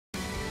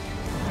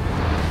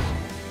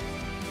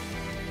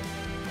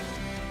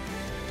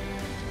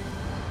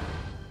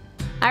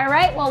All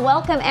right, well,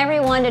 welcome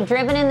everyone to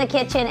Driven in the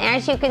Kitchen.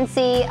 As you can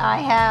see, I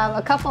have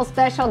a couple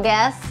special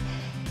guests.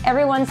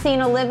 Everyone's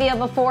seen Olivia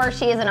before.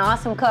 She is an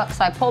awesome cook,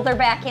 so I pulled her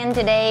back in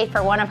today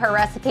for one of her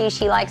recipes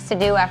she likes to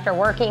do after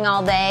working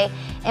all day.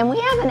 And we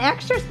have an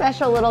extra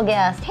special little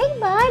guest. Hey,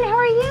 bud, how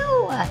are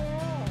you?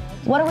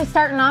 What are we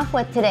starting off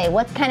with today?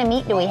 What kind of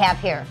meat do we have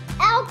here?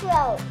 Elk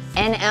roast.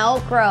 An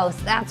elk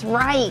roast, that's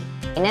right.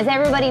 And as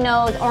everybody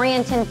knows,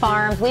 Orienton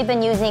Farms, we've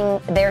been using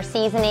their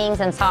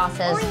seasonings and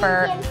sauces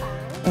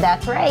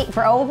that's right,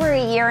 for over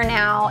a year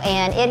now,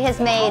 and it has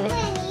made,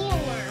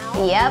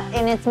 yep,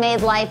 and it's made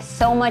life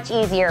so much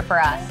easier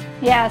for us.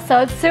 Yeah,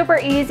 so it's super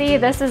easy.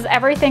 This is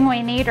everything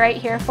we need right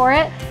here for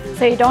it.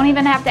 So you don't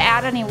even have to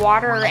add any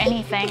water or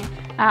anything.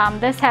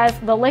 This has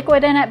the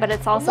liquid in it, but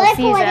it's also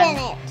seasoned.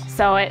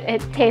 So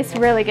it tastes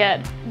really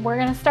good. We're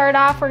gonna start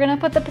off, we're gonna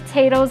put the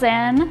potatoes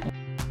in.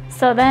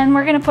 So then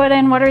we're gonna put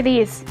in, what are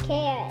these?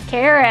 Carrot.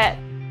 Carrot.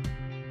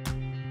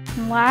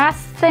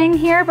 Last thing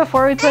here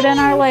before we put in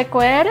our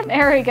liquid.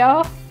 There we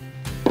go.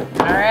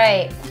 All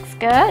right. It's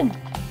good.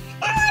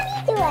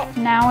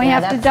 Now we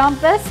have to dump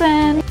this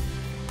in.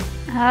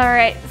 All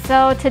right,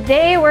 so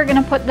today we're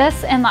gonna put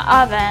this in the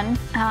oven,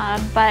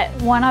 but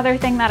one other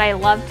thing that I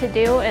love to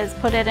do is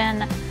put it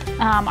in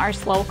our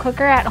slow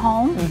cooker at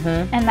home.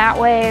 And that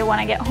way when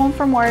I get home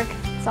from work,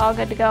 it's all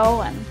good to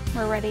go and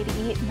we're ready to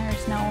eat and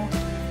there's no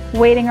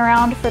waiting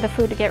around for the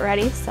food to get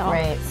ready,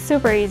 so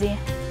super easy.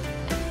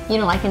 You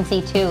know, I can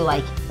see too,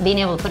 like being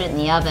able to put it in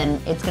the oven,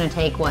 it's going to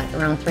take what,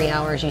 around 3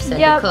 hours you said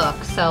to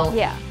cook. So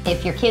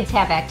if your kids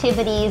have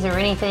activities or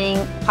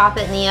anything, pop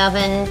it in the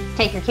oven,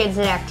 take your kids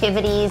to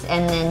activities,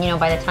 and then, you know,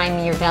 by the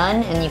time you're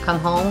done and you come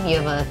home, you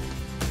have a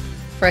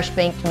fresh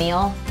baked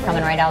meal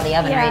coming right out of the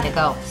oven, ready to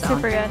go. So.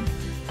 Super good.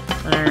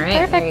 All right,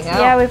 perfect. There you go.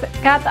 Yeah,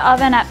 we've got the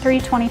oven at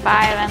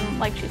 325, and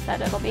like she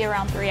said, it'll be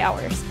around 3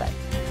 hours. But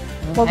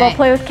we'll go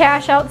play with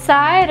Cash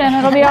outside, and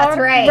it'll be all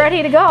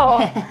ready to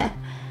go.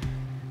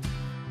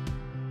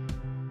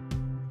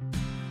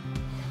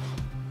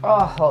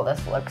 Oh,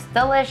 this looks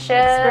delicious.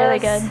 It's really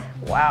good.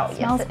 Wow, it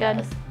smells good.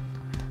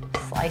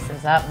 Does.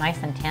 Slices up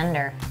nice and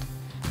tender.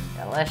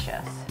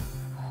 Delicious.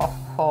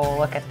 Oh,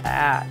 look at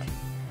that.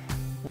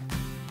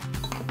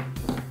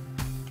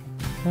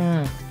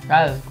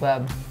 That is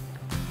good.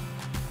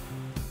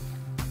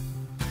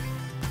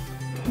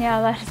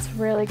 Yeah, that's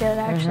really good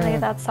actually.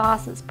 That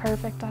sauce is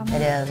perfect on it.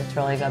 It is, it's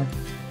really good.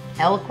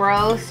 Elk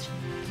roast.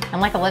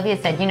 And like Olivia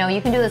said, you know, you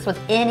can do this with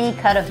any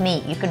cut of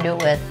meat. You can do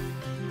it with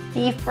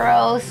beef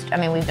roast. I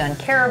mean, we've done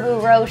caribou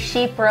roast,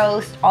 sheep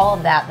roast, all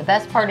of that. The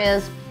best part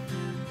is,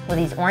 with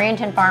these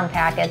Orienton Farm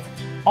packets,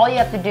 all you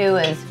have to do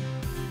is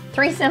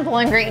 3 simple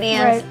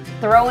ingredients,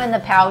 throw in the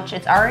pouch.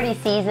 It's already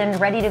seasoned,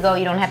 ready to go.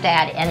 You don't have to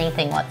add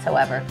anything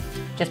whatsoever.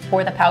 Just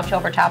pour the pouch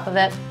over top of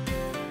it,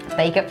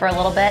 bake it for a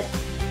little bit.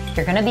 If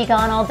you're gonna be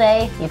gone all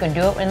day, you can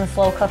do it in the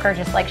slow cooker,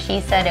 just like she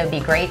said. It would be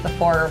great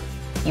before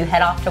you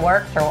head off to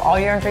work. Throw all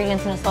your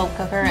ingredients in a slow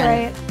cooker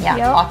and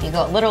off you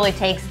go. It literally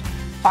takes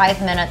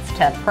 5 minutes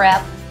to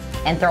prep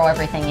and throw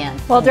everything in.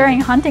 Well, during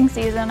hunting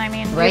season, I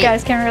mean, you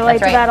guys can relate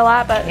to that a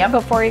lot, but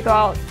before you go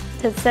out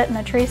to sit in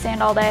the tree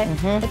stand all day,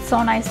 it's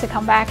so nice to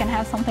come back and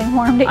have something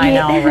warm to eat. I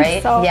know,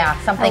 right? So yeah,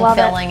 something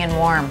filling and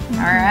warm. All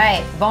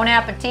right, bon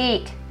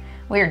appetit.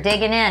 We're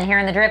digging in here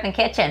in the Driven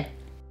Kitchen.